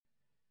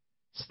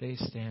stay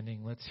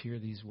standing. Let's hear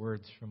these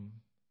words from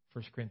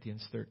 1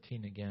 Corinthians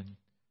 13 again,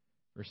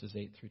 verses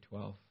 8 through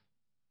 12.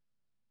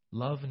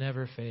 Love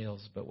never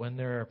fails, but when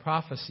there are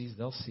prophecies,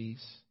 they'll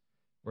cease.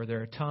 Where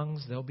there are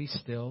tongues, they'll be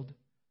stilled.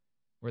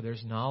 Where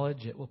there's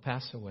knowledge, it will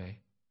pass away.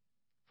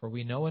 For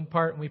we know in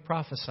part and we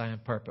prophesy in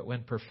part, but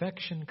when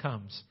perfection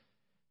comes,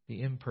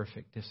 the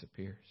imperfect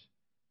disappears.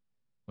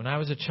 When I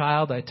was a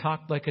child, I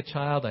talked like a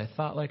child, I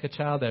thought like a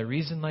child, I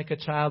reasoned like a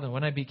child, and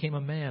when I became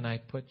a man, I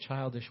put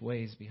childish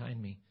ways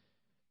behind me.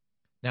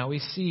 Now we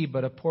see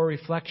but a poor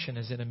reflection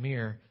as in a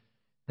mirror.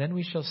 Then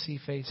we shall see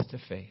face to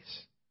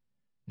face.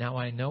 Now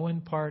I know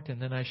in part,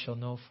 and then I shall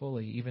know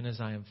fully, even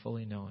as I am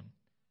fully known.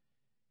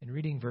 In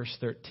reading verse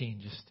 13,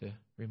 just to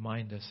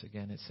remind us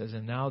again, it says,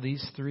 and now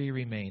these three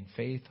remain,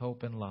 faith,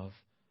 hope, and love.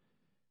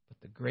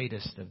 But the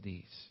greatest of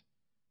these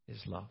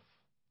is love.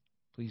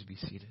 Please be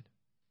seated.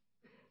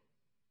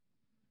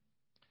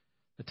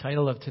 The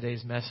title of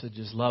today's message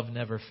is Love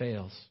Never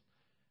Fails.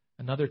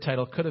 Another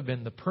title could have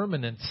been The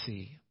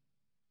Permanency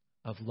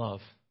of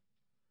Love.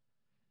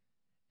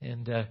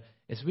 And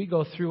as we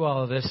go through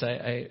all of this,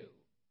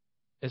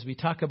 as we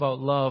talk about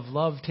love,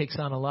 love takes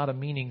on a lot of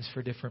meanings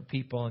for different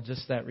people. And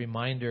just that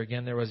reminder,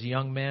 again, there was a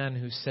young man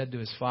who said to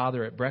his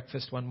father at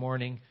breakfast one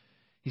morning,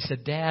 he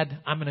said, Dad,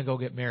 I'm going to go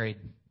get married.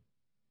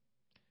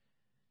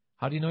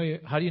 How do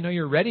you know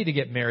you're ready to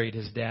get married?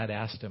 His dad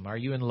asked him. Are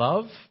you in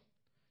love?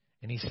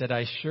 And he said,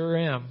 I sure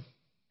am.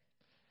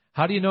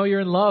 How do you know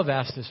you're in love?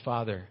 Asked his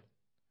father.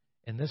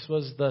 And this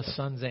was the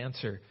son's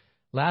answer.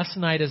 Last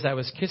night as I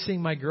was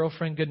kissing my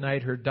girlfriend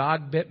goodnight, her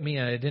dog bit me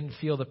and I didn't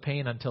feel the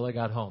pain until I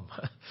got home.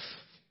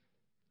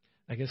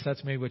 I guess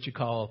that's maybe what you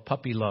call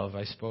puppy love,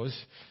 I suppose,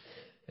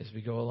 as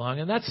we go along.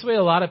 And that's the way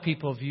a lot of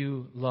people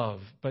view love.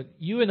 But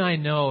you and I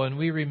know, and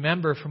we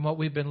remember from what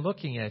we've been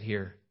looking at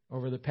here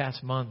over the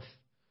past month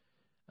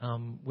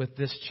with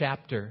this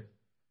chapter,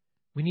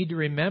 we need to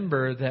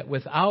remember that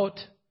without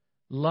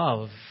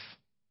love,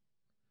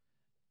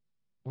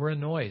 we're a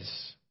noise.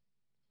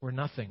 We're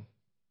nothing.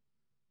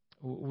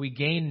 We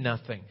gain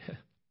nothing.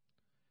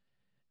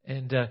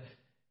 And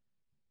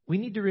we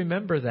need to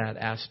remember that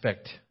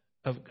aspect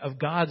of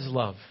God's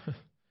love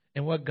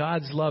and what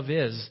God's love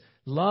is.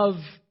 Love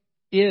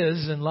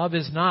is and love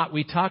is not.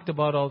 We talked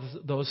about all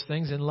those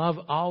things, and love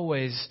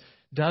always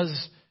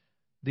does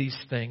these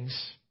things.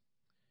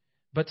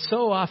 But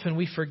so often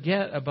we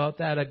forget about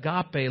that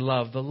agape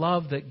love, the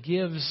love that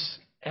gives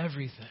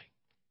everything.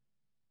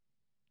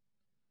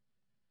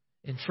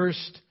 In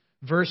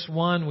verse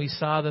 1, we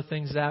saw the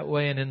things that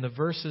way, and in the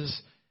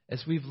verses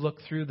as we've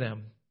looked through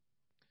them.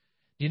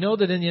 You know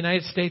that in the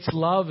United States,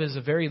 love is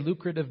a very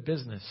lucrative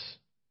business.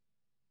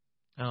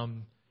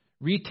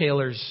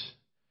 Retailers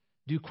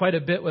do quite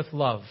a bit with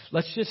love.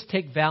 Let's just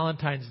take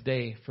Valentine's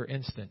Day, for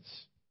instance.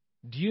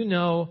 Do you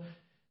know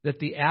that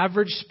the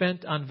average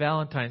spent on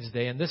Valentine's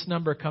Day, and this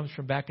number comes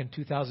from back in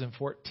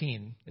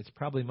 2014, it's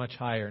probably much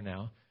higher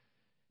now.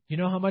 You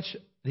know how much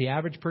the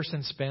average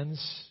person spends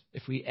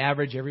if we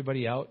average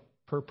everybody out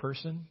per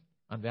person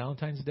on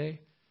Valentine's Day?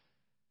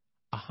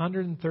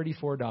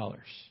 $134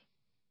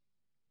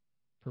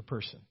 per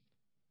person.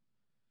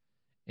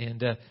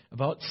 And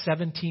about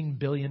 $17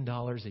 billion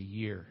a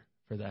year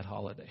for that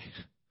holiday.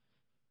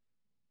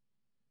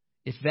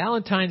 If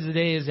Valentine's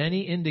Day is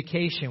any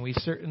indication, we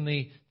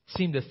certainly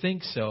seem to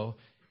think so,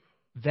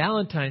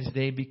 Valentine's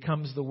Day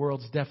becomes the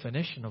world's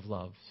definition of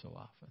love so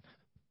often.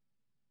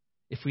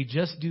 If we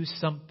just do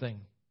something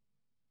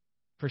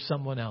for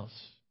someone else.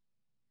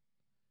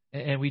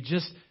 And we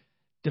just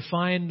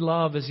define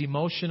love as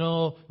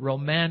emotional,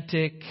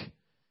 romantic,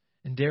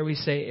 and dare we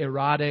say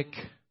erotic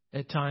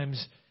at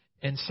times,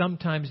 and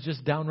sometimes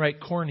just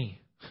downright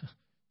corny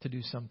to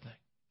do something.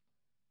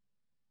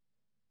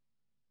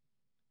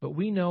 But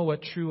we know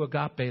what true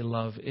agape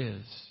love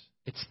is.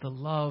 It's the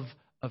love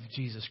of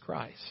Jesus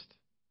Christ.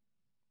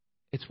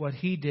 It's what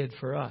He did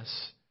for us.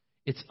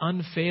 It's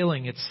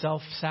unfailing, it's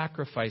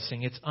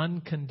self-sacrificing, it's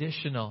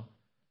unconditional,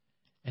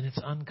 and it's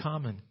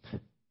uncommon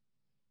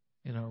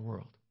in our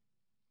world.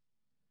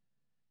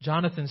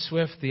 Jonathan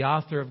Swift, the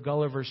author of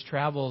Gulliver's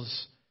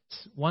Travels,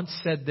 once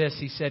said this.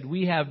 He said,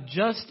 we have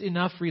just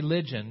enough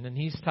religion, and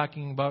he's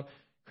talking about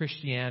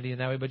Christianity in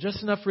that way, but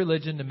just enough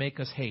religion to make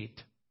us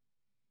hate,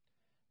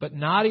 but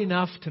not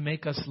enough to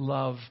make us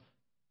love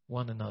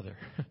one another.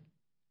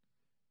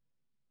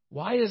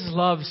 Why is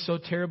love so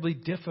terribly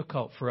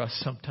difficult for us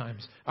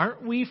sometimes?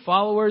 Aren't we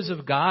followers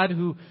of God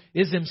who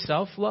is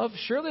Himself love?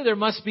 Surely there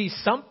must be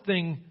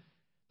something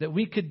that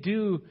we could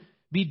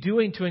be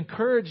doing to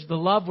encourage the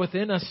love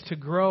within us to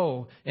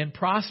grow and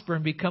prosper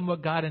and become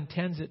what God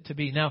intends it to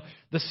be. Now,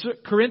 the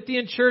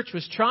Corinthian church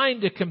was trying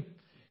to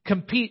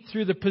compete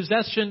through the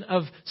possession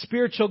of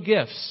spiritual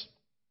gifts.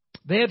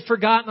 They had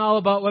forgotten all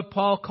about what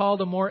Paul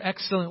called a more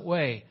excellent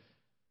way.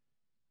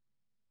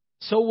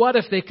 So what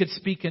if they could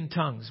speak in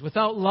tongues?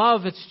 Without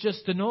love, it's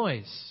just a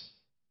noise.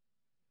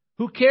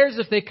 Who cares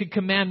if they could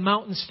command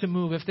mountains to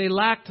move? If they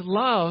lacked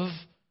love,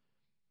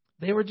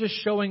 they were just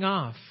showing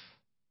off.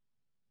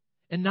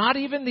 And not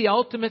even the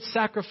ultimate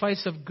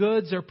sacrifice of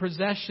goods or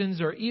possessions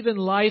or even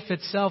life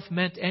itself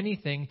meant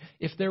anything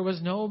if there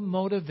was no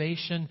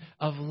motivation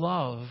of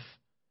love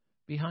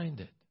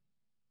behind it.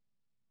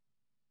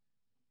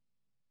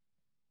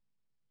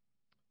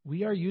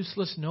 We are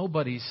useless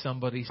nobodies,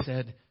 somebody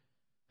said.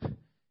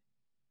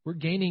 We're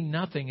gaining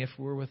nothing if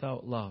we're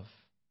without love.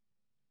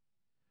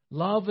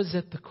 Love is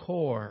at the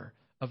core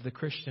of the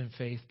Christian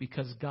faith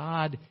because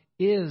God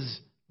is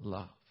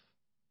love.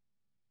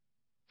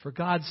 For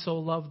God so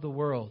loved the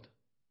world.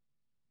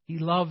 He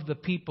loved the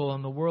people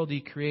and the world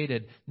He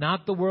created,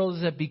 not the world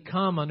as it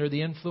become under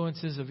the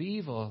influences of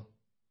evil.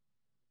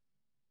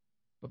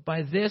 But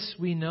by this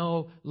we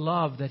know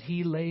love, that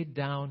He laid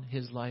down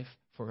His life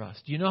for us.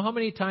 Do you know how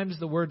many times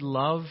the word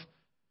love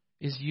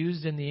is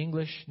used in the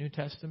English New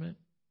Testament?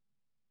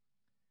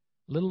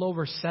 A little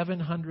over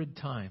 700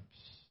 times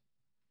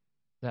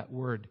that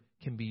word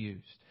can be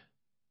used.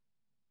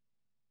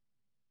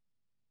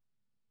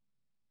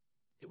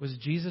 It was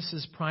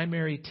Jesus'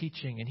 primary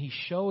teaching, and He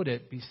showed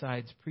it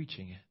besides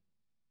preaching it.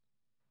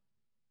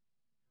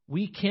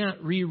 We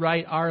can't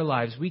rewrite our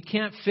lives. We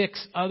can't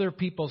fix other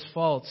people's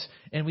faults,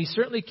 and we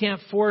certainly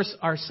can't force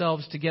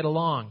ourselves to get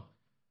along.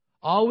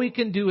 All we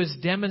can do is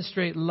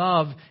demonstrate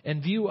love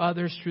and view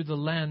others through the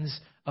lens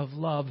of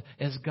love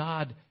as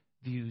God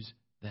views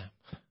them.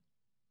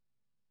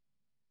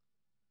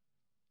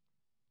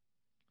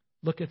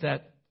 Look at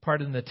that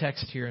part in the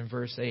text here in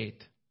verse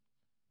 8.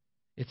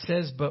 It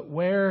says, "But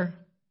where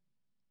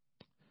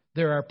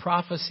there are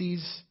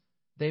prophecies,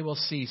 they will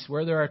cease.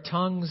 Where there are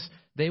tongues,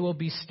 they will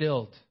be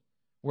stilled.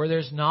 Where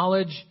there's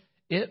knowledge,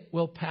 it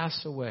will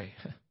pass away."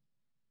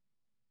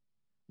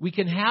 We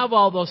can have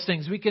all those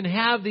things. We can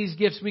have these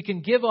gifts. We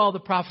can give all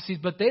the prophecies,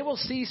 but they will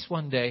cease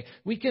one day.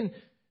 We can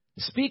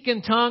speak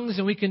in tongues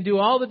and we can do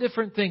all the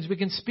different things. We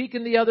can speak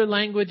in the other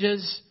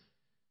languages,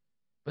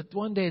 but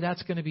one day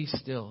that's going to be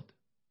stilled.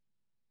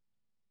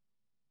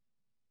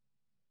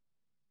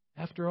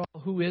 After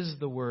all, who is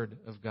the Word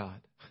of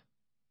God?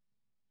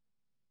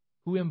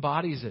 Who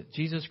embodies it?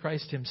 Jesus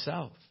Christ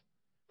Himself.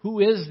 Who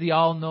is the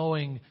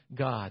all-knowing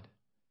God?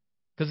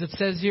 Because it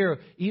says here,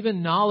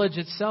 even knowledge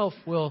itself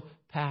will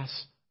pass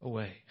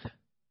away.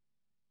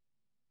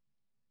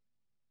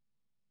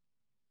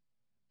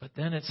 But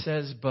then it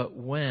says, but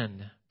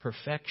when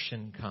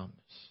perfection comes,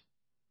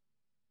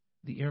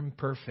 the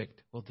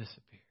imperfect will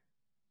disappear.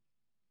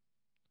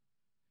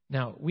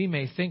 Now, we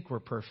may think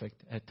we're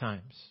perfect at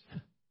times.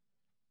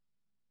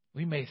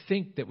 We may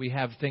think that we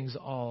have things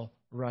all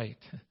right.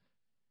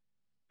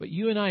 But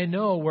you and I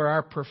know where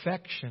our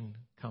perfection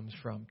comes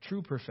from.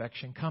 True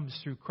perfection comes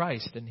through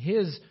Christ and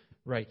His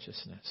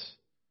righteousness.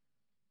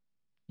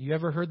 You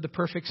ever heard the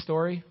perfect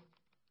story?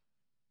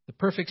 The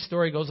perfect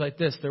story goes like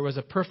this. There was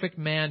a perfect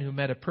man who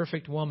met a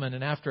perfect woman,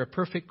 and after a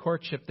perfect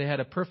courtship, they had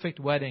a perfect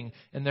wedding,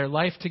 and their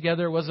life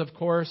together was, of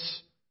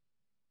course,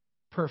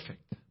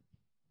 perfect.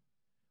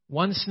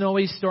 One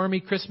snowy,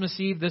 stormy Christmas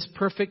Eve, this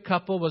perfect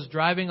couple was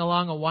driving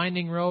along a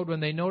winding road when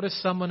they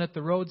noticed someone at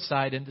the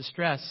roadside in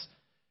distress.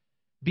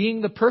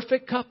 Being the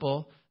perfect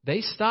couple,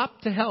 they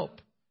stopped to help.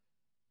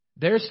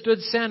 There stood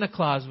Santa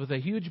Claus with a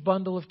huge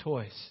bundle of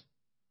toys.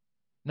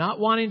 Not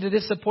wanting to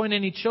disappoint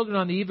any children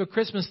on the eve of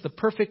Christmas, the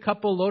perfect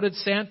couple loaded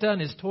Santa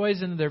and his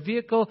toys into their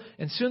vehicle,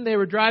 and soon they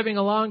were driving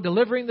along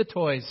delivering the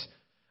toys.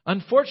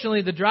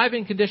 Unfortunately, the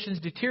driving conditions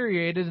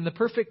deteriorated, and the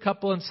perfect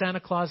couple and Santa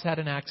Claus had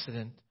an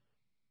accident.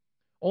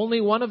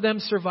 Only one of them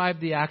survived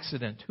the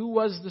accident. Who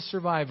was the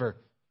survivor?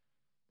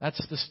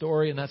 That's the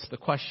story, and that's the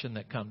question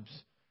that comes.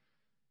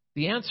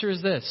 The answer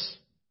is this: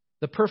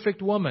 the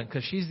perfect woman,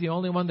 because she's the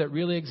only one that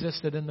really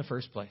existed in the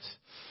first place.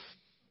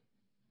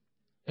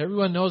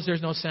 Everyone knows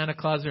there's no Santa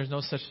Claus. There's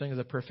no such thing as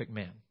a perfect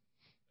man.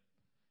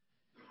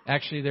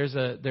 Actually,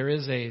 there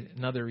is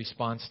another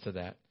response to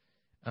that,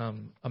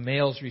 a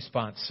male's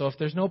response. So if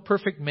there's no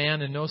perfect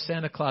man and no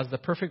Santa Claus, the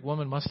perfect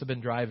woman must have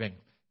been driving.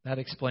 That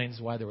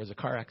explains why there was a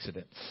car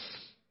accident.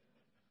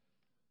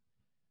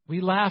 We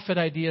laugh at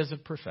ideas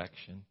of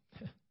perfection.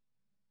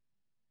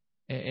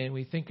 And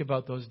we think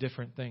about those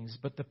different things.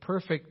 But the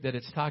perfect that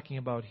it's talking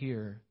about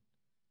here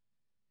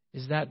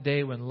is that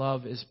day when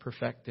love is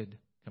perfected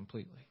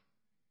completely.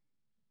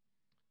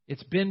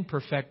 It's been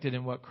perfected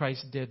in what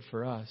Christ did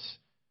for us.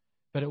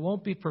 But it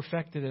won't be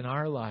perfected in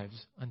our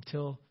lives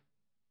until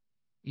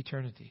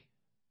eternity.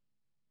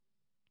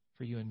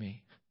 For you and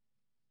me.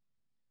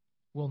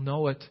 We'll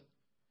know it.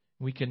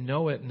 We can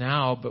know it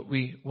now, but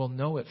we will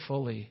know it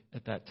fully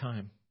at that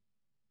time.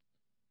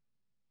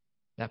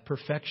 That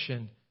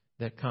perfection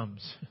that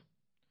comes.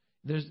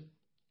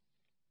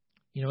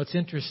 What's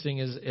interesting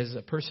is as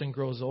a person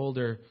grows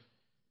older,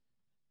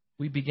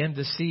 we begin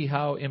to see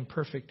how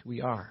imperfect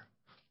we are.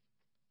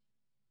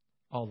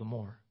 All the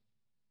more.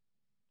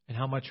 And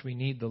how much we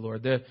need the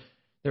Lord. There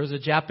was a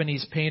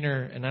Japanese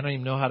painter, and I don't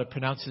even know how to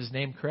pronounce his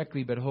name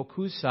correctly, but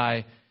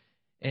Hokusai,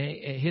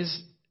 his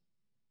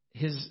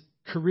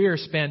career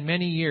spanned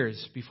many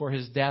years before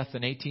his death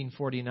in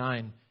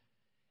 1849.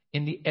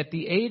 At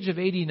the age of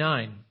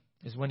 89,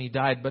 is when he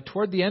died. But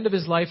toward the end of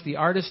his life, the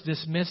artist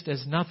dismissed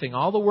as nothing.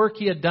 All the work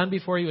he had done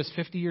before he was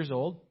 50 years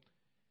old,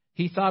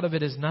 he thought of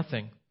it as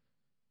nothing.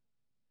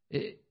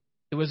 It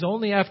was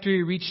only after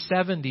he reached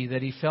 70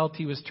 that he felt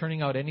he was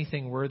turning out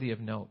anything worthy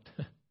of note.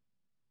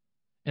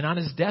 And on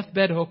his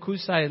deathbed,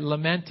 Hokusai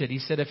lamented. He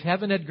said, if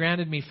heaven had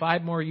granted me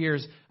 5 more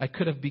years, I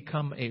could have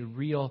become a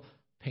real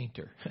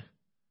painter.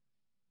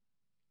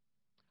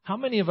 How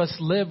many of us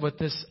live with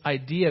this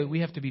idea we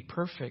have to be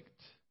perfect?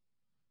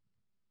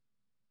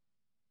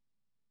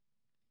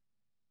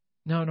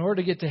 Now, in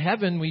order to get to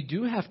heaven, we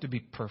do have to be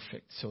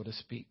perfect, so to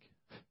speak.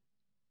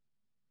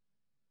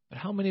 But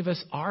how many of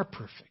us are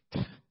perfect?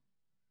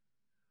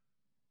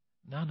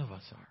 None of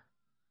us are.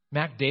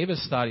 Mac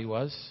Davis thought he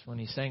was when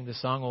he sang the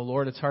song, "Oh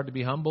Lord, it's hard to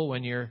be humble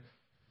when you're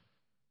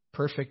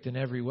perfect in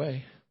every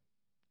way.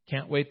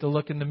 Can't wait to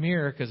look in the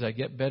mirror because I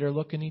get better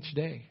looking each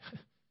day."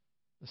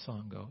 The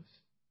song goes.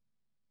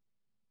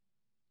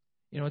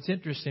 You know, it's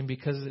interesting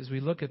because as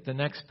we look at the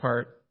next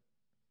part,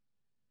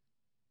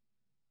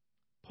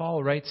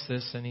 Paul writes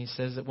this and he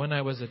says that when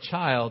I was a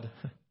child,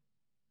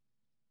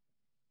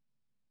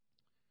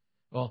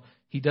 well,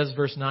 he does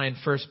verse 9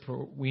 first.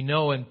 We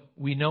know in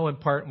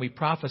part and we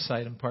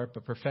prophesied in part,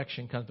 but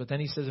perfection comes. But then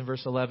he says in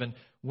verse 11,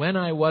 when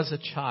I was a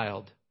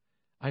child,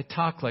 I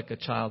talked like a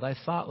child, I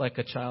thought like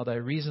a child, I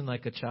reasoned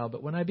like a child.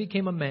 But when I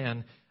became a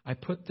man, I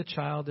put the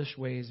childish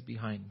ways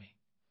behind me.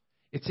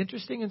 It's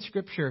interesting in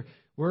Scripture,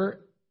 we're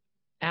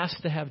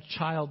asked to have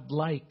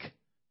childlike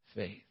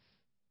faith.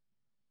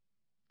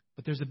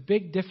 But there's a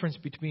big difference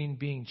between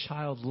being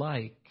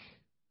childlike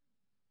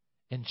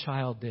and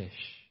childish.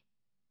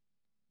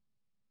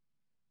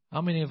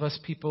 How many of us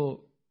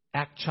people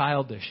act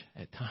childish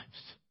at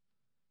times?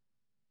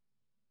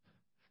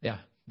 Yeah,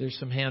 there's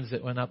some hands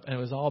that went up, and it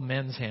was all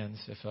men's hands,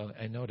 if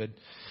I noted.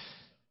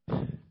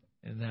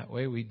 In that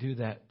way, we do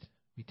that.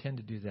 We tend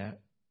to do that.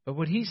 But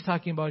what he's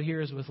talking about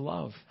here is with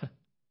love.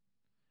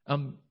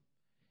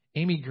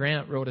 Amy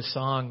Grant wrote a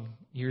song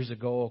years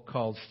ago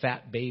called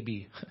Fat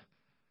Baby.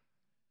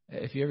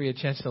 If you ever get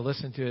a chance to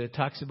listen to it, it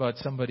talks about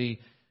somebody,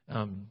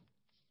 I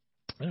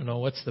don't know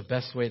what's the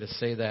best way to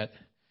say that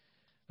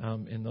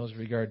in those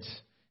regards.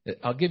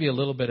 I'll give you a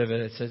little bit of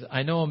it. It says,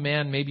 I know a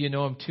man, maybe you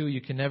know him too,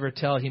 you can never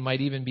tell, he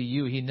might even be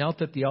you. He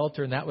knelt at the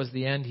altar and that was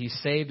the end. He's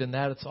saved and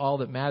that's all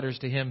that matters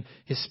to him.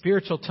 His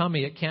spiritual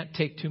tummy, it can't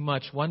take too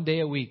much. One day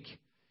a week,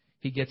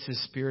 he gets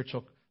his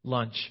spiritual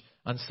lunch.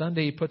 On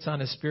Sunday, he puts on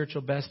his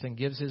spiritual best and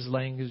gives his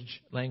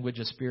language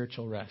a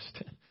spiritual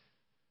rest.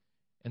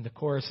 And the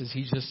chorus is,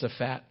 he's just a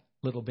fat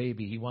little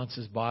baby. He wants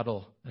his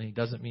bottle, and he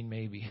doesn't mean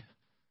maybe.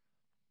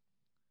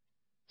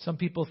 Some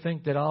people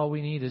think that all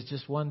we need is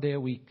just one day a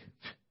week.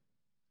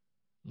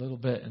 A little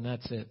bit, and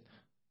that's it.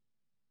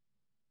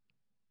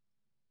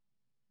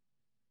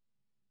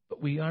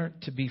 But we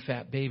aren't to be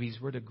fat babies.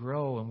 We're to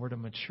grow, and we're to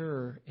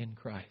mature in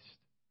Christ.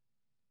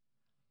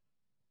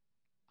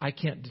 I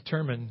can't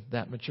determine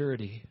that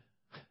maturity.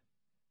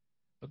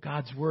 But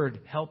God's Word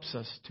helps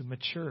us to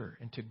mature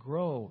and to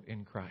grow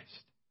in Christ.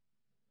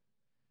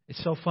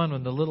 It's so fun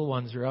when the little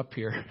ones are up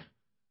here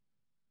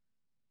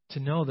to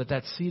know that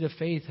that seed of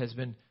faith has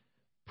been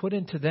put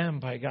into them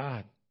by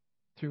God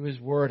through His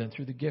Word and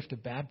through the gift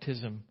of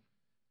baptism,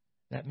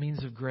 that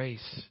means of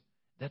grace,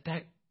 that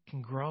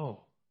can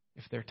grow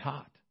if they're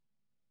taught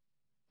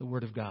the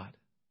Word of God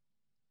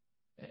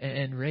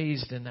and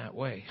raised in that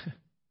way.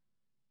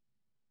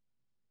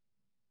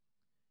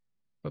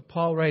 But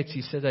Paul writes,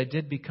 he says, I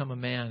did become a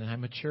man and I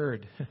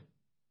matured.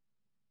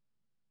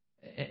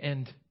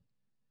 And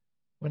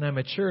when I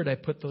matured, I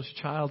put those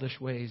childish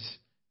ways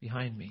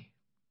behind me.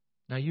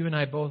 Now, you and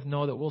I both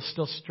know that we'll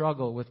still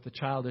struggle with the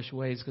childish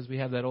ways because we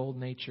have that old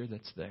nature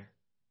that's there.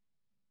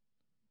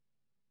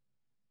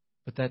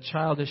 But that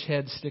childish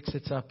head sticks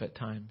its up at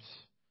times.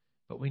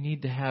 But we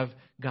need to have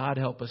God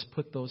help us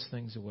put those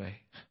things away.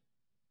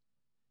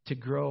 To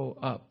grow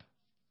up,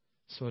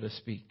 so to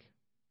speak.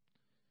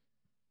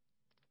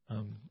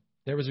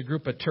 There was a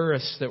group of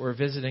tourists that were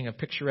visiting a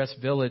picturesque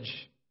village.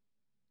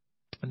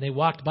 And they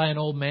walked by an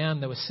old man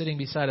that was sitting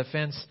beside a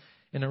fence.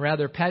 In a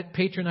rather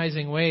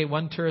patronizing way,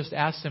 one tourist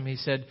asked him, he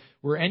said,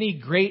 were any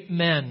great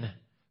men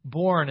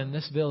born in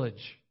this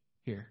village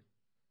here?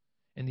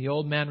 And the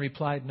old man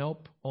replied,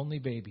 nope, only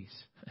babies.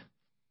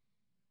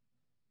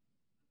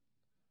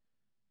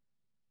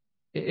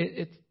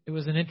 It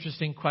was an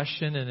interesting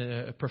question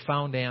and a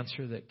profound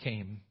answer that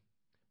came.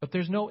 But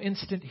there's no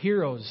instant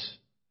heroes.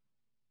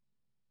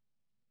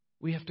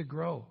 We have to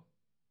grow.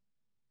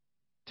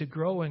 To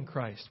grow in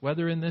Christ.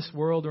 Whether in this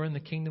world or in the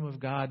kingdom of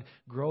God,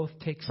 growth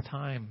takes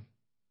time.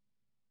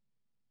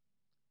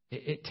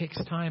 It takes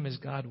time as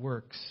God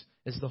works,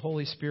 as the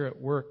Holy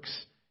Spirit works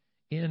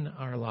in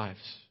our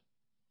lives.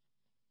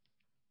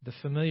 The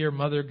familiar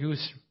Mother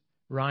Goose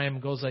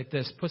rhyme goes like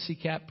this.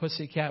 Pussycat,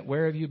 pussycat,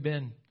 where have you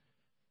been?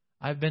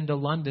 I've been to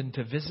London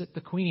to visit the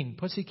Queen.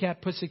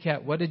 Pussycat,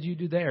 pussycat, what did you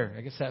do there?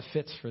 I guess that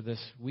fits for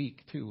this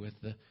week, too, with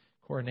the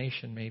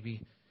coronation,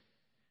 maybe.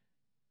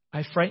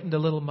 I frightened a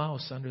little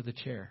mouse under the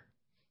chair.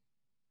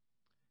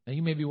 Now,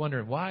 you may be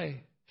wondering,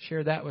 why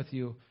share that with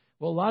you?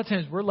 Well, a lot of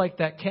times we're like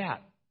that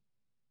cat.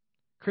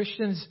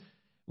 Christians,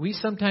 we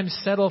sometimes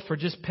settle for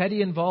just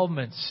petty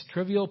involvements,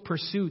 trivial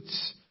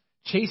pursuits,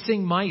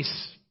 chasing mice,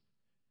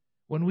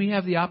 when we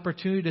have the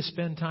opportunity to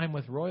spend time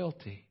with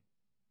royalty,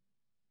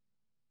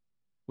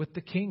 with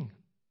the King.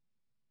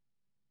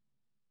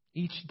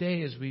 Each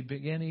day, as we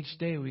begin each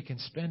day, we can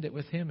spend it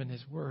with Him and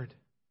His Word.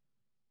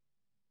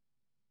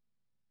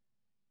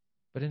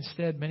 But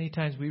instead, many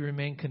times we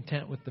remain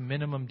content with the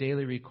minimum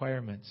daily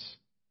requirements.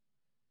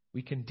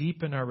 We can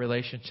deepen our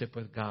relationship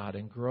with God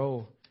and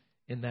grow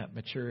in that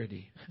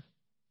maturity.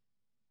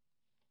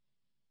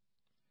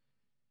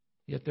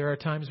 Yet there are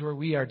times where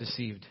we are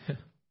deceived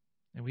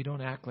and we don't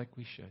act like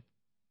we should.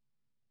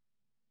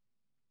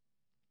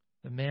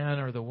 The man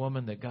or the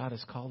woman that God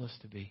has called us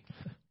to be.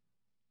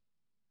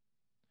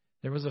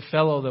 There was a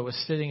fellow that was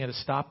sitting at a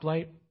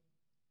stoplight,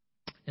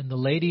 and the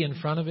lady in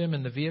front of him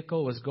in the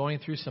vehicle was going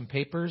through some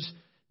papers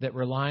that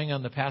were lying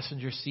on the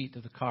passenger seat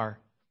of the car.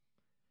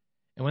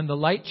 And when the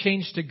light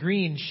changed to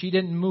green, she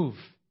didn't move.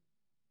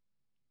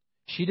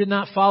 She did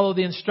not follow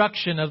the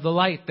instruction of the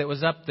light that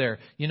was up there.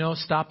 You know,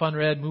 stop on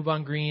red, move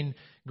on green,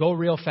 go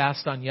real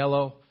fast on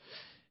yellow.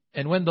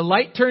 And when the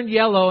light turned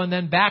yellow and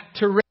then back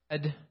to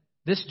red,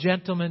 this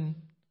gentleman,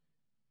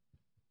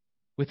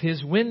 with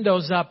his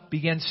windows up,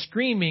 began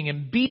screaming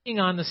and beating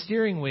on the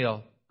steering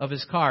wheel of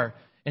his car.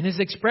 And his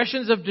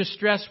expressions of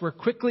distress were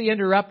quickly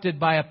interrupted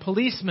by a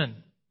policeman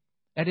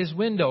at his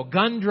window,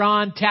 gun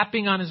drawn,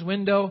 tapping on his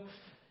window.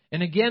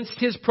 And against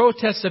his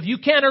protests of, "You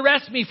can't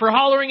arrest me for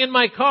hollering in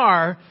my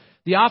car,"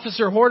 the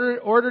officer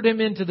ordered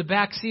him into the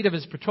back seat of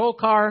his patrol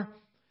car.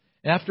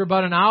 After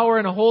about an hour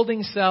in a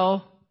holding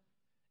cell,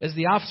 as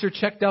the officer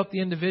checked out the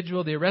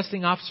individual, the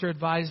arresting officer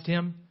advised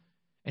him,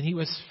 and he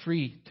was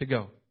free to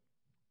go.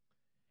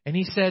 And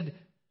he said,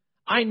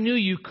 "I knew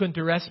you couldn't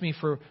arrest me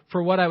for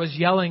what I was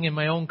yelling in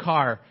my own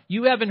car.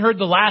 You haven't heard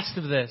the last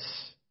of this."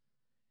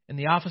 And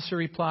the officer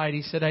replied,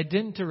 he said, "I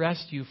didn't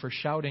arrest you for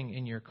shouting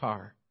in your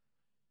car.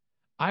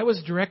 I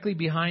was directly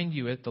behind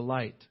you at the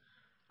light.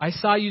 I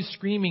saw you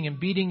screaming and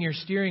beating your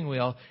steering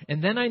wheel,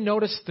 and then I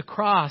noticed the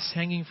cross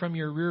hanging from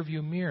your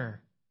rearview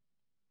mirror.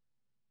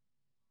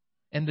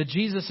 And the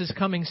Jesus is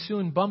coming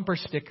soon bumper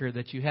sticker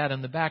that you had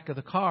on the back of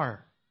the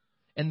car.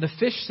 And the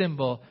fish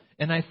symbol.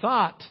 And I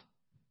thought,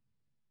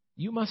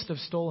 you must have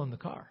stolen the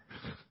car."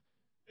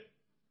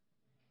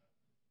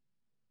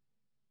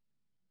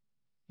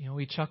 You know,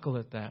 we chuckle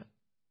at that.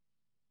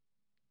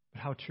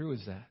 But how true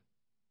is that?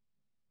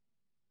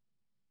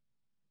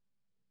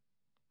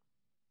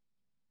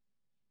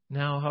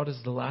 Now, how does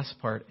the last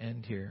part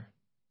end here?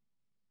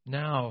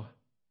 Now,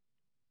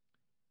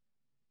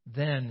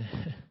 then,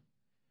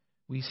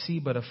 we see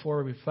but a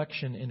forward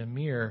reflection in a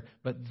mirror,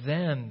 but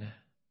then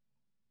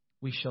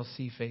we shall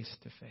see face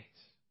to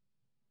face.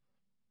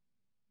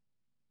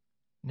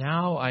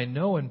 Now I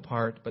know in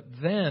part, but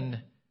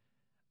then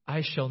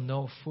I shall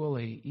know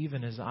fully,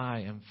 even as I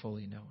am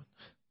fully known.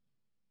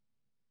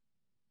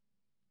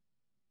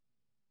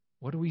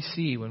 What do we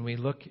see when we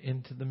look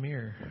into the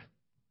mirror?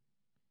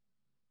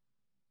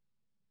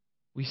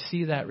 We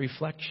see that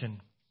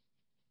reflection.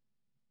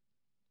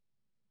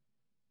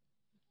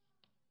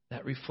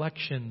 That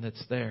reflection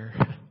that's there.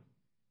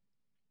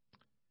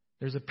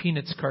 There's a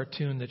Peanuts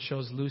cartoon that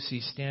shows Lucy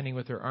standing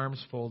with her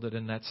arms folded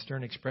and that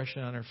stern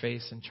expression on her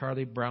face, and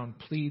Charlie Brown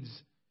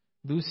pleads,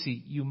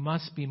 "Lucy, you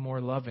must be more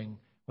loving.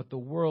 What the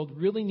world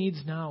really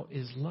needs now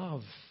is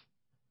love.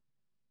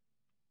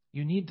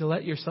 You need to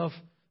let yourself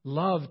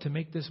love to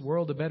make this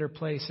world a better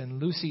place."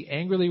 And Lucy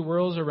angrily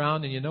whirls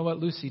around, and you know what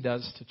Lucy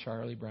does to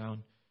Charlie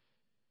Brown?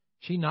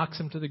 She knocks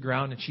him to the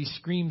ground and she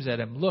screams at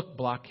him, "Look,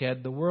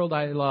 blockhead, the world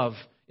I love,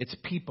 it's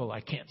people I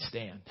can't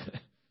stand."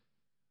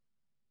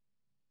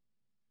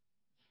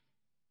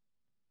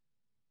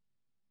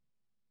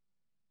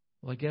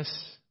 Well, I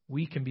guess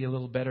we can be a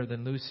little better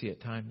than Lucy at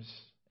times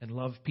and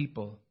love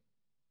people.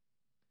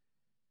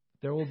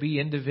 There will be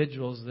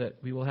individuals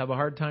that we will have a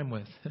hard time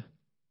with.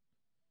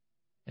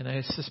 And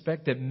I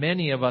suspect that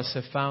many of us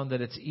have found that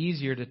it's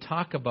easier to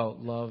talk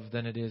about love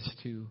than it is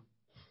to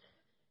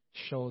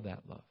show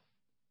that love.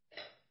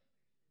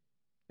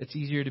 It's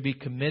easier to be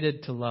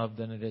committed to love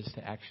than it is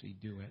to actually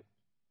do it.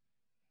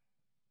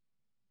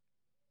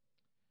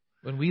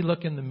 When we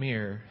look in the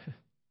mirror,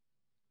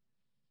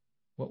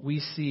 what we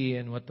see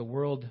and what the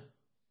world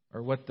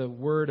or what the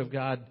Word of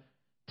God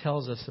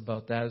tells us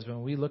about that is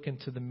when we look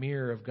into the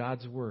mirror of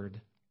God's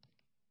Word,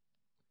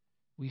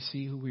 we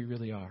see who we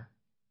really are.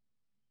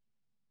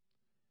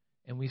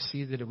 And we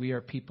see that we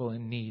are people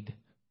in need.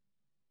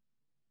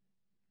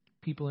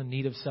 People in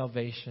need of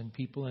salvation.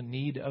 People in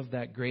need of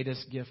that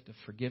greatest gift of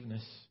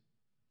forgiveness.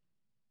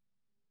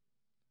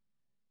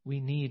 We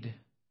need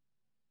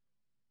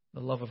the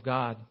love of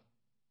God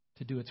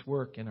to do its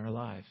work in our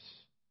lives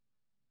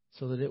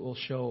so that it will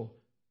show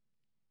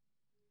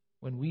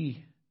when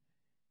we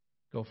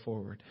go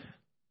forward.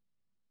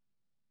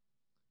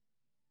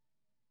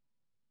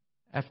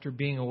 After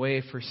being away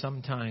for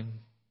some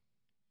time,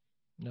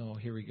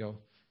 here we go.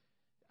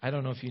 I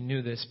don't know if you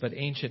knew this, but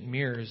ancient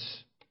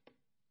mirrors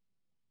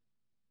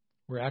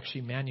were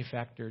actually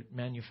manufactured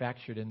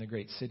in the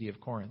great city of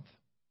Corinth.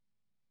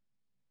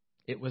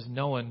 It was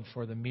known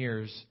for the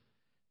mirrors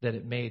that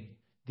it made.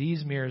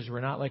 These mirrors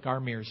were not like our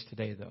mirrors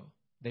today, though.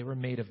 They were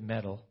made of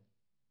metal.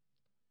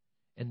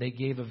 And they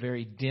gave a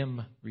very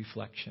dim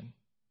reflection.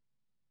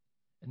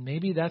 And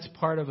maybe that's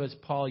part of, as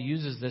Paul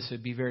uses this,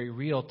 it'd be very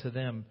real to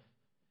them.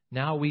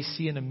 Now we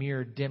see in a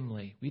mirror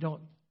dimly. We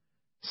don't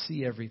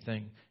see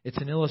everything. It's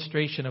an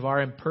illustration of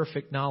our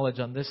imperfect knowledge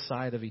on this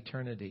side of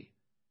eternity.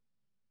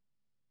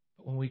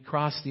 But when we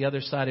cross the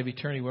other side of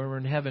eternity, when we're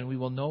in heaven, we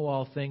will know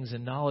all things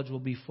and knowledge will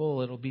be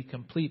full. It'll be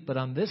complete. But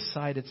on this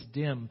side, it's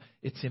dim.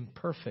 It's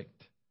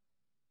imperfect.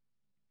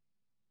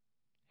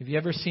 Have you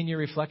ever seen your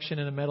reflection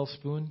in a metal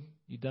spoon?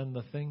 You done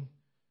the thing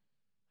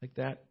like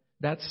that?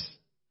 That's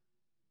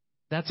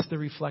the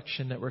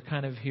reflection that we're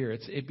kind of here.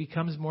 It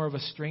becomes more of a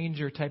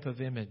stranger type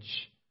of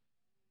image.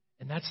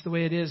 And that's the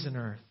way it is in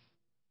earth.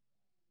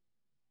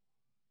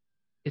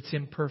 It's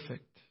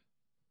imperfect.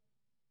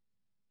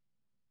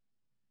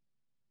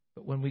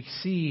 But when we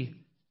see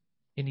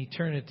in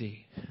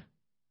eternity,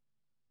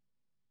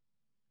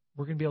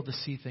 we're going to be able to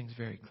see things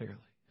very clearly.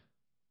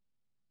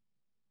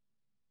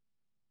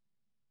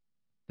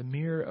 The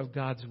mirror of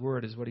God's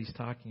Word is what he's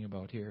talking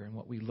about here and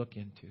what we look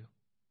into.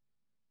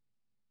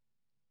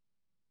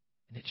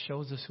 And it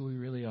shows us who we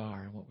really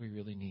are and what we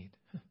really need.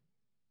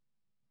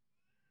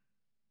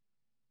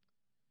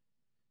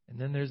 And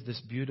then there's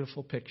this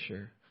beautiful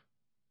picture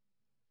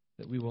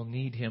that we will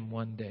need him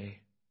one day.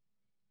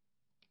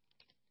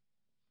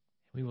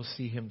 We will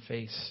see him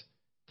face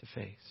to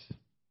face.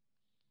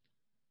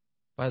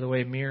 By the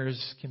way,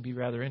 mirrors can be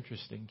rather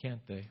interesting,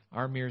 can't they?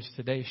 Our mirrors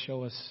today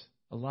show us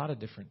a lot of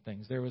different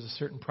things. There was a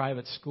certain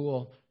private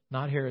school,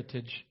 not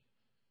Heritage,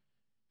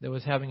 that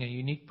was having a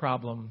unique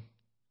problem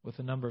with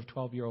a number of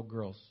 12-year-old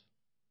girls.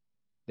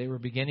 They were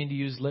beginning to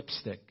use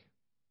lipstick.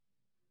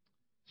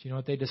 So you know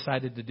what they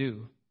decided to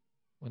do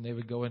when they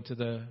would go into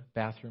the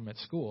bathroom at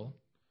school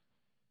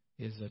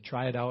is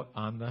try it out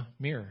on the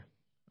mirror,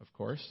 of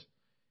course.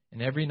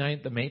 And every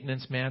night the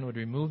maintenance man would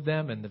remove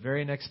them, and the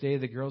very next day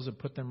the girls would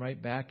put them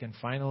right back. And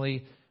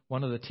finally,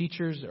 one of the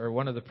teachers or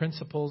one of the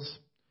principals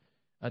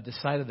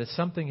decided that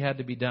something had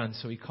to be done.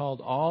 So he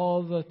called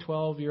all the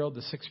 12-year-old,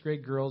 the 6th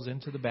grade girls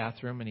into the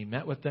bathroom, and he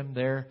met with them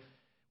there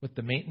with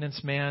the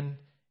maintenance man,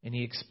 and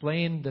he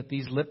explained that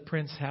these lip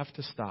prints have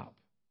to stop.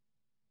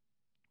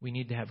 We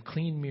need to have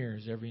clean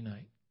mirrors every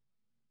night.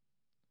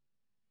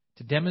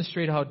 To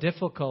demonstrate how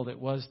difficult it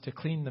was to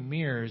clean the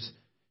mirrors,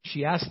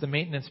 she asked the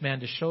maintenance man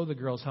to show the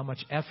girls how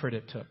much effort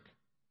it took.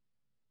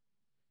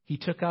 He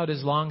took out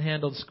his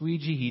long-handled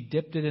squeegee, he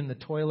dipped it in the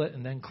toilet,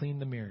 and then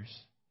cleaned the mirrors.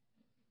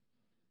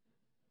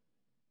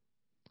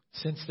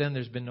 Since then,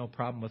 there's been no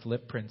problem with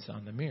lip prints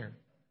on the mirror.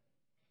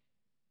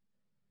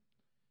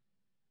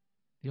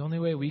 The only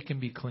way we can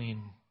be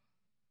clean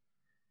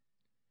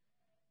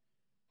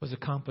was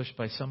accomplished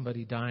by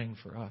somebody dying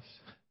for us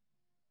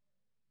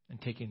and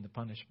taking the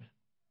punishment.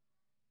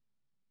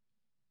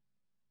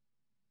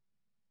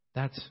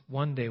 That's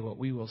one day what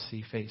we will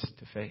see face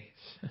to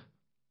face.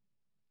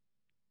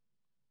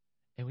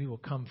 And we will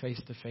come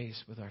face to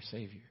face with our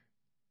Savior.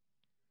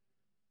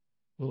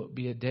 Will it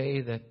be a day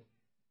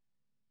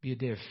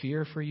of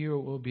fear for you, or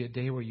will it be a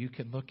day where you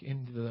can look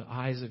into the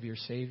eyes of your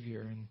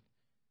Savior and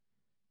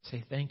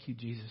say, thank you,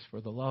 Jesus,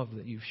 for the love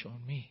that you've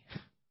shown me.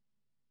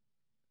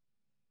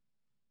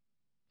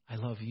 I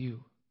love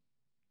you.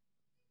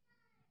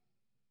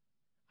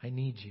 I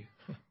need you.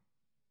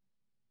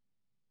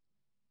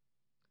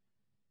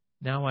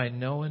 Now I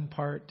know in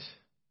part,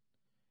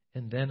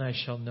 and then I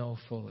shall know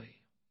fully,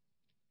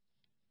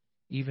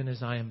 even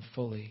as I am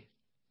fully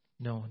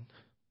known.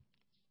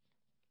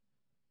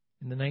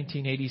 In the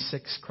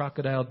 1986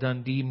 Crocodile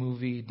Dundee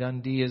movie,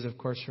 Dundee is, of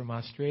course, from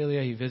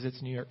Australia. He visits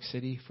New York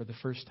City for the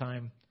first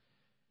time.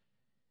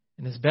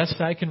 And as best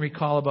I can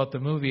recall about the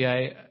movie,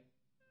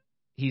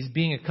 he's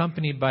being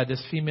accompanied by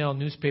this female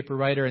newspaper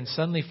writer and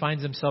suddenly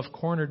finds himself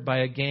cornered by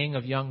a gang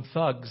of young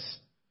thugs.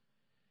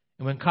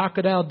 And when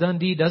Crocodile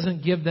Dundee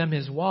doesn't give them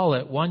his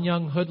wallet, one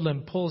young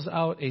hoodlum pulls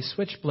out a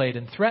switchblade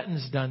and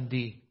threatens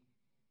Dundee.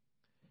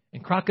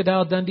 And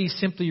Crocodile Dundee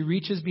simply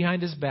reaches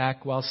behind his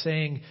back while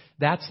saying,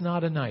 "That's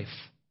not a knife."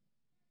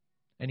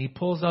 And he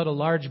pulls out a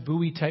large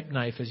Bowie-type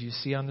knife, as you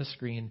see on the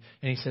screen,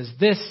 and he says,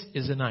 "This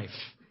is a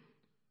knife."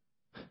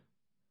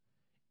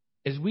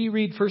 As we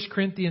read 1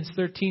 Corinthians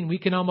 13, we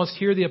can almost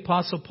hear the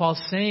Apostle Paul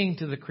saying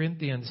to the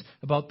Corinthians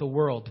about the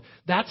world,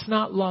 "That's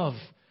not love.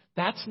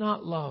 That's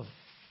not love.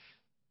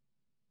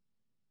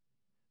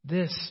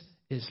 This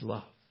is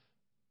love."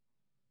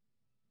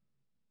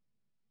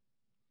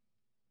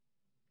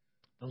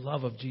 The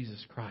love of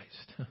Jesus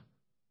Christ.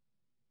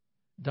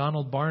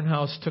 Donald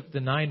Barnhouse took the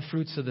 9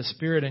 fruits of the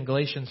Spirit in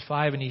Galatians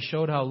 5 and he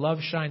showed how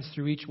love shines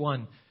through each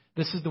one.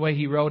 This is the way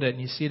he wrote it,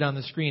 and you see it on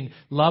the screen.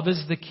 Love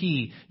is the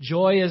key.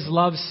 Joy is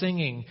love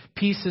singing.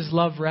 Peace is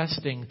love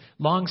resting.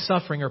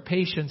 Long-suffering or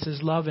patience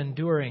is love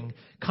enduring.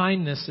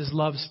 Kindness is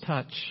love's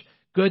touch.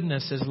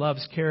 Goodness is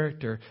love's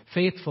character.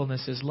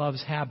 Faithfulness is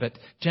love's habit.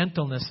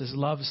 Gentleness is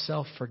love's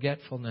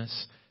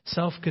self-forgetfulness.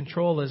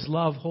 Self-control is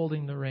love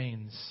holding the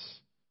reins.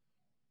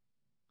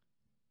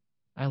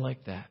 I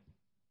like that.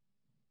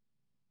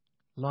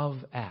 Love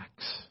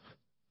acts.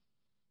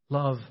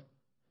 Love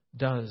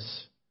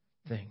does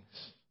things.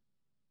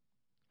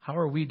 How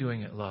are we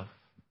doing at love?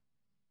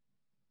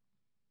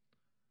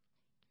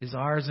 Is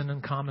ours an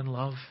uncommon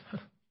love?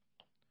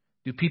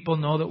 Do people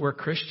know that we're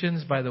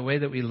Christians by the way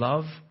that we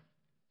love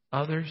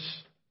others?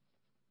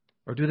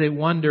 Or do they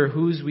wonder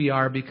whose we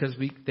are because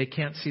they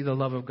can't see the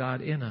love of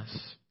God in us?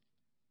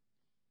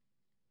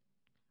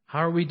 How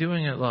are we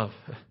doing at love?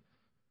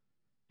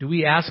 Do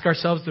we ask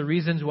ourselves the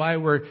reasons why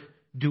we're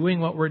doing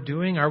what we're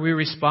doing? Are we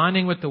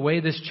responding with the way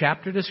this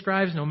chapter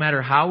describes, no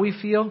matter how we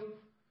feel?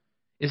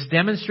 Is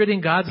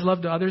demonstrating God's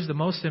love to others the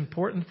most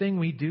important thing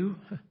we do?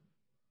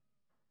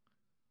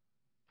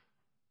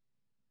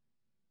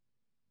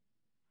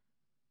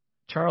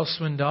 Charles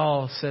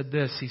Swindoll said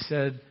this. He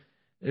said,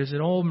 there's an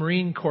old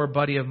Marine Corps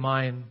buddy of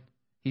mine.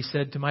 He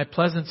said, to my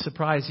pleasant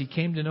surprise, he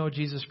came to know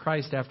Jesus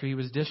Christ after he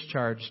was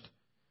discharged.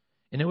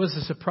 And it was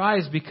a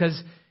surprise because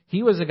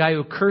he was a guy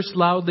who cursed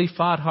loudly,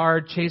 fought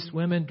hard, chased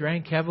women,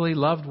 drank heavily,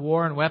 loved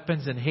war and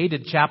weapons, and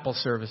hated chapel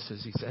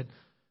services, he said.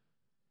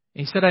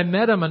 And he said, I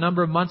met him a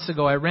number of months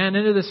ago. I ran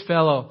into this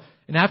fellow.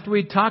 And after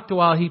we'd talked a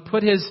while, he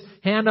put his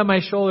hand on my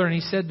shoulder and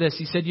he said this.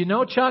 He said, you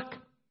know, Chuck,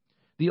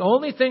 the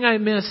only thing I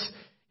miss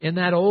in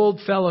that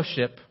old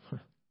fellowship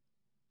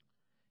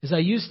is I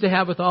used to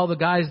have with all the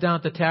guys down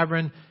at the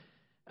tavern.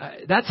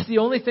 That's the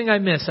only thing I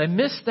miss. I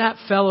miss that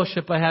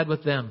fellowship I had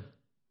with them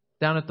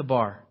down at the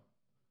bar.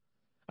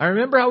 I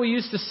remember how we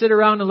used to sit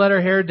around and let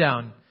our hair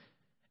down.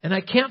 And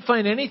I can't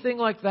find anything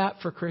like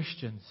that for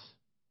Christians.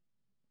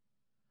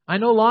 I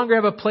no longer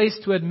have a place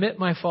to admit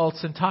my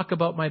faults and talk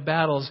about my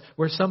battles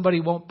where somebody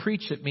won't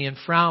preach at me and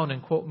frown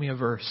and quote me a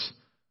verse.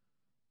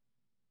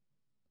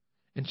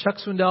 And Chuck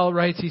Swindoll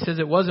writes, he says,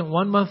 it wasn't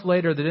 1 month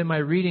later that in my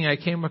reading I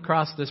came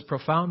across this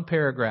profound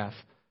paragraph.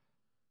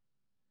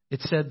 It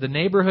said, the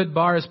neighborhood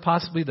bar is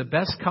possibly the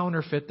best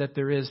counterfeit that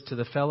there is to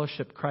the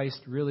fellowship Christ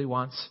really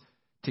wants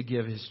to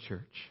give His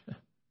church.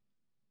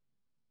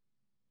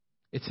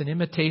 It's an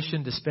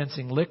imitation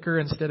dispensing liquor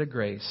instead of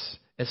grace,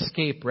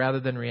 escape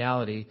rather than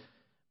reality,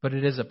 but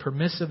it is a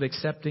permissive,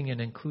 accepting, and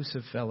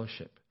inclusive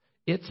fellowship.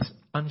 It's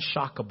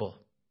unshockable.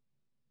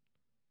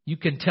 You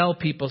can tell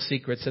people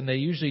secrets, and they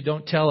usually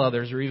don't tell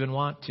others or even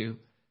want to.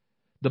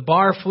 The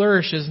bar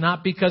flourishes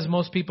not because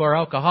most people are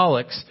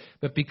alcoholics,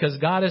 but because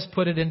God has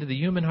put it into the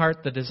human heart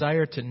the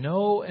desire to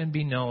know and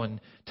be known,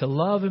 to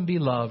love and be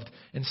loved,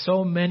 and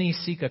so many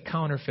seek a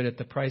counterfeit at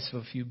the price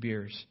of a few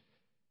beers.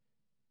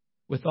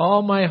 With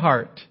all my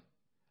heart,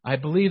 I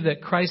believe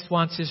that Christ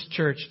wants His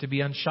church to be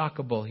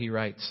unshockable, he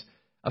writes.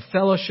 A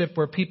fellowship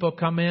where people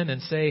come in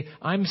and say,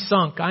 I'm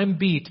sunk, I'm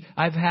beat,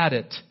 I've had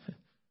it.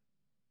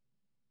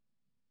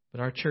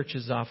 But our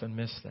churches often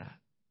miss that.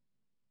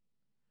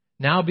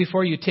 Now,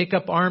 before you take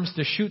up arms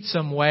to shoot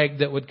some wag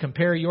that would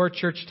compare your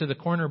church to the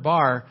corner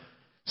bar,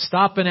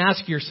 stop and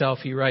ask yourself,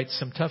 he writes,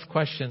 some tough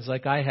questions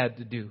like I had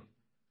to do.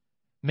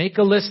 Make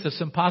a list of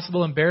some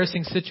possible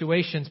embarrassing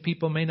situations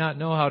people may not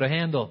know how to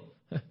handle.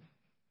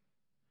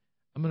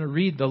 I'm going to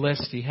read the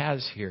list he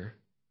has here.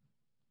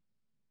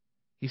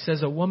 He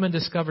says a woman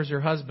discovers her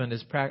husband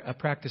is a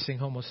practicing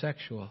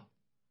homosexual.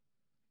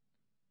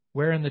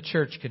 Where in the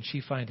church can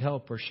she find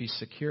help where she's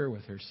secure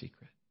with her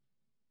secret?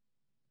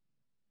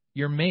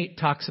 Your mate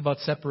talks about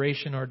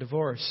separation or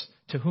divorce.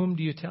 To whom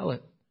do you tell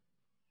it?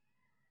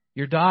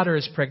 Your daughter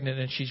is pregnant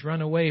and she's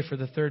run away for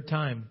the 3rd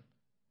time.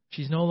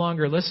 She's no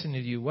longer listening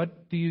to you.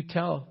 What do you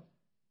tell?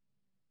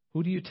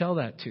 Who do you tell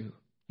that to?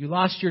 You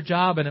lost your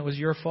job and it was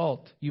your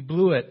fault. You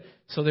blew it,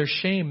 so there's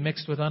shame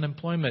mixed with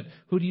unemployment.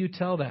 Who do you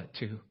tell that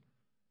to?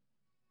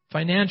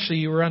 Financially,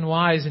 you were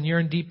unwise and you're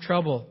in deep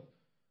trouble.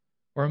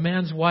 Or a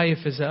man's wife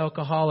is an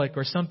alcoholic,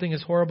 or something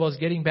as horrible as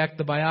getting back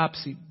the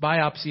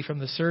biopsy from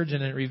the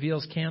surgeon and it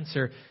reveals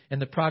cancer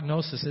and the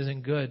prognosis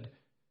isn't good.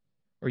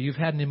 Or you've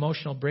had an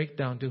emotional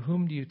breakdown. To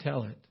whom do you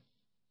tell it?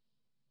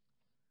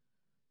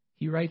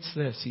 He writes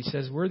this. He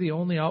says, we're the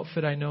only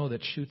outfit I know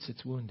that shoots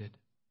its wounded.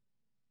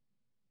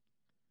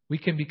 We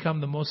can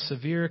become the most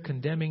severe,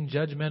 condemning,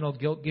 judgmental,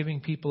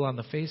 guilt-giving people on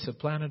the face of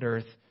planet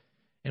Earth,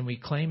 and we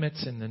claim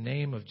it's in the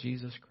name of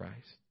Jesus Christ.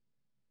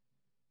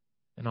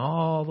 And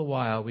all the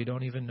while, we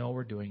don't even know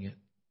we're doing it.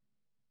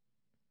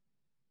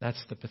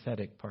 That's the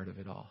pathetic part of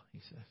it all, he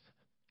says.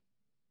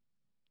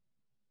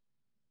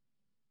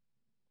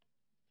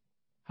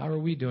 How are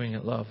we doing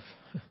at love?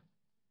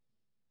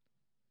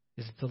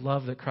 Is it the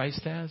love that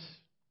Christ has?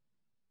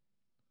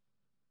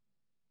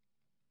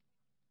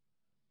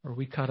 Or are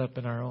we caught up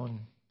in our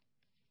own,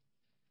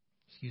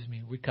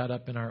 we caught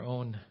up in our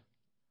own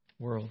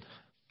world?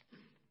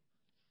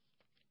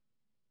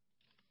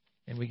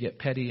 And we get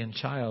petty and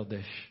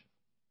childish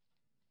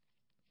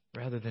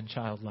rather than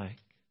childlike.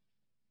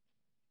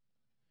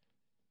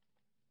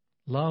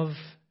 Love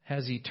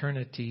has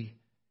eternity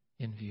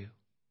in view.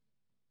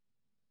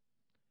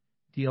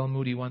 D.L.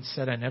 Moody once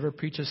said, I never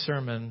preach a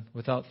sermon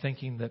without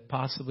thinking that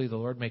possibly the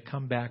Lord may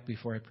come back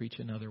before I preach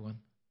another one.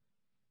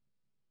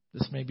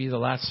 This may be the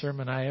last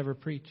sermon I ever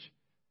preach.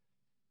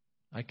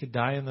 I could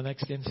die in the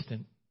next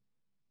instant.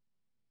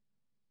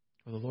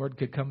 Or the Lord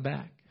could come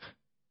back.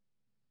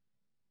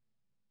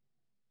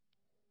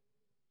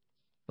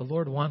 The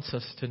Lord wants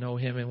us to know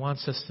Him and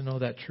wants us to know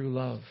that true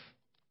love.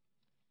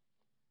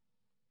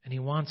 And He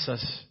wants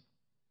us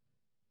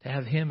to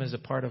have Him as a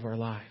part of our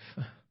life.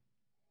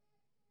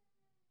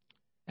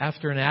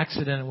 After an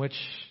accident in which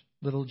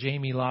little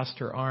Jamie lost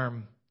her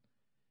arm,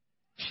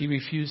 she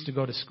refused to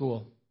go to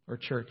school or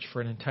church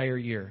for an entire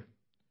year.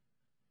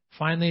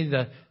 Finally,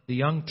 the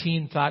young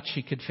teen thought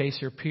she could face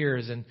her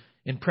peers, and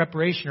in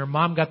preparation, her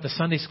mom got the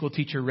Sunday school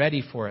teacher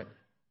ready for it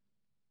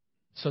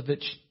so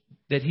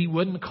that he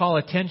wouldn't call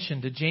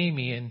attention to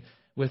Jamie and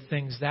with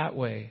things that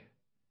way.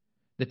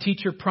 The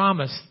teacher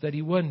promised that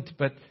he wouldn't,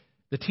 but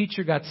the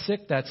teacher got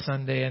sick that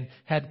Sunday and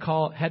had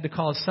to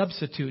call a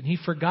substitute, and he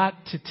forgot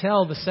to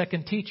tell the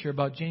second teacher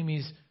about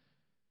Jamie's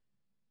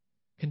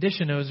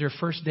condition. It was her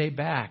first day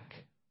back.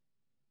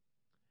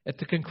 At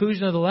the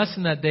conclusion of the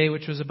lesson that day,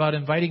 which was about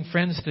inviting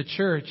friends to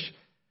church,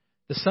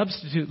 the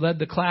substitute led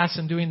the class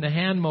in doing the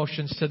hand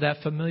motions to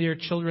that familiar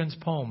children's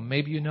poem.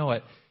 Maybe you know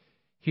it.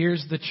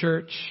 Here's the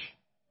church.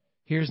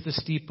 Here's the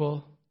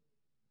steeple.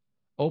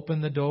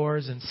 Open the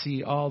doors and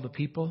see all the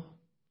people.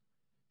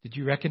 Did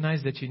you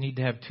recognize that you need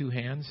to have two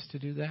hands to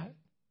do that?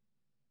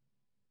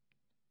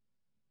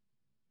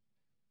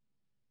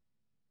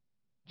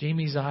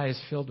 Jamie's eyes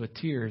filled with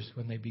tears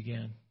when they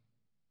began.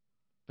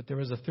 But there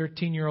was a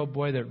 13-year-old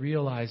boy that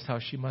realized how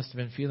she must have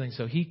been feeling.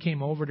 So he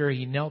came over to her,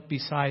 he knelt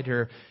beside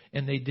her,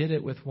 and they did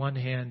it with one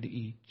hand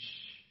each.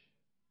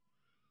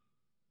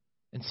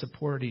 And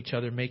supported each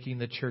other, making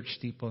the church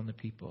steeple and the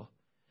people.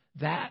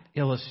 That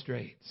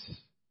illustrates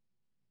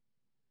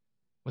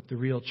what the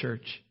real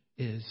church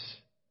is.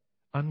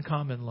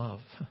 Uncommon love.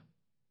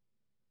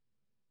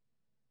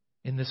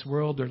 In this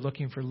world, they're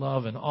looking for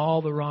love in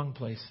all the wrong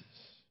places.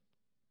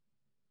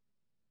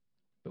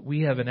 But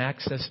we have an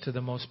access to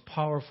the most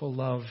powerful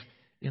love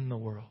in the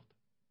world.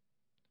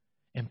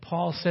 And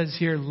Paul says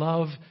here,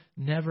 love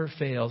never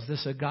fails.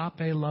 This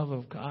agape love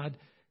of God,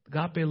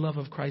 agape love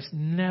of Christ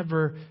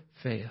never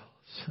fails.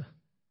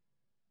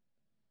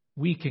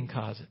 We can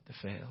cause it to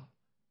fail,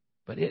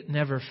 but it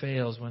never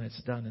fails when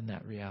it's done in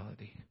that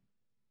reality.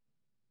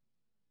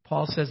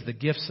 Paul says the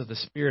gifts of the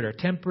Spirit are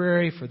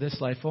temporary for this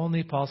life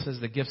only. Paul says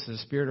the gifts of the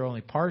Spirit are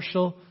only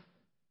partial,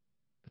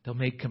 but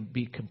they'll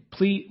be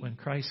complete when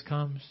Christ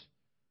comes.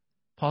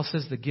 Paul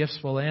says the gifts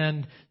will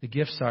end. The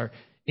gifts are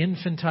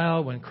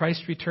infantile. When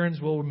Christ returns,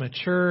 we'll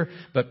mature.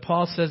 But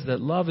Paul says that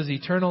love is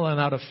eternal, and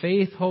out of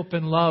faith, hope,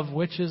 and love,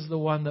 which is the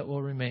one that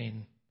will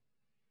remain?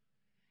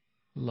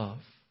 Love.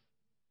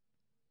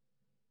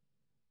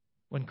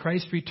 When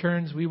Christ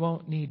returns, we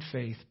won't need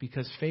faith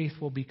because faith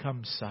will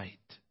become sight.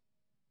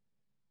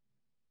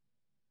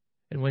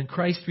 And when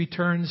Christ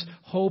returns,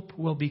 hope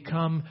will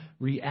become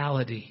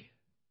reality.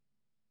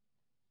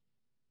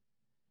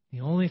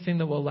 The only thing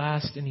that will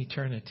last in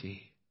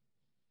eternity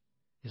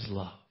is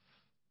love.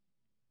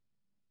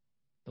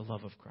 The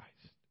love of Christ.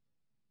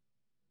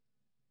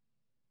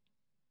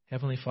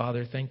 Heavenly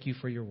Father, thank you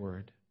for your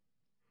word.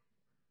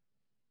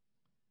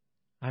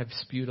 I've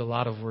spewed a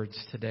lot of words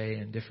today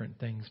and different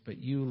things, but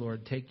you,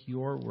 Lord, take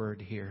your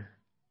word here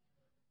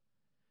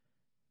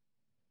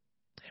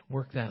and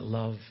work that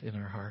love in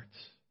our hearts.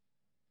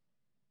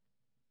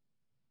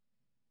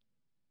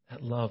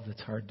 That love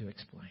that's hard to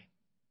explain.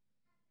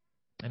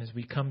 And as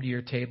we come to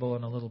your table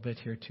in a little bit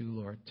here too,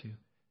 Lord, to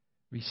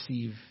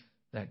receive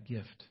that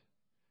gift,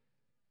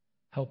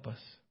 help us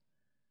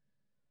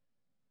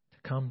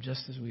to come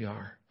just as we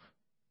are.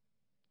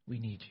 We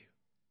need you.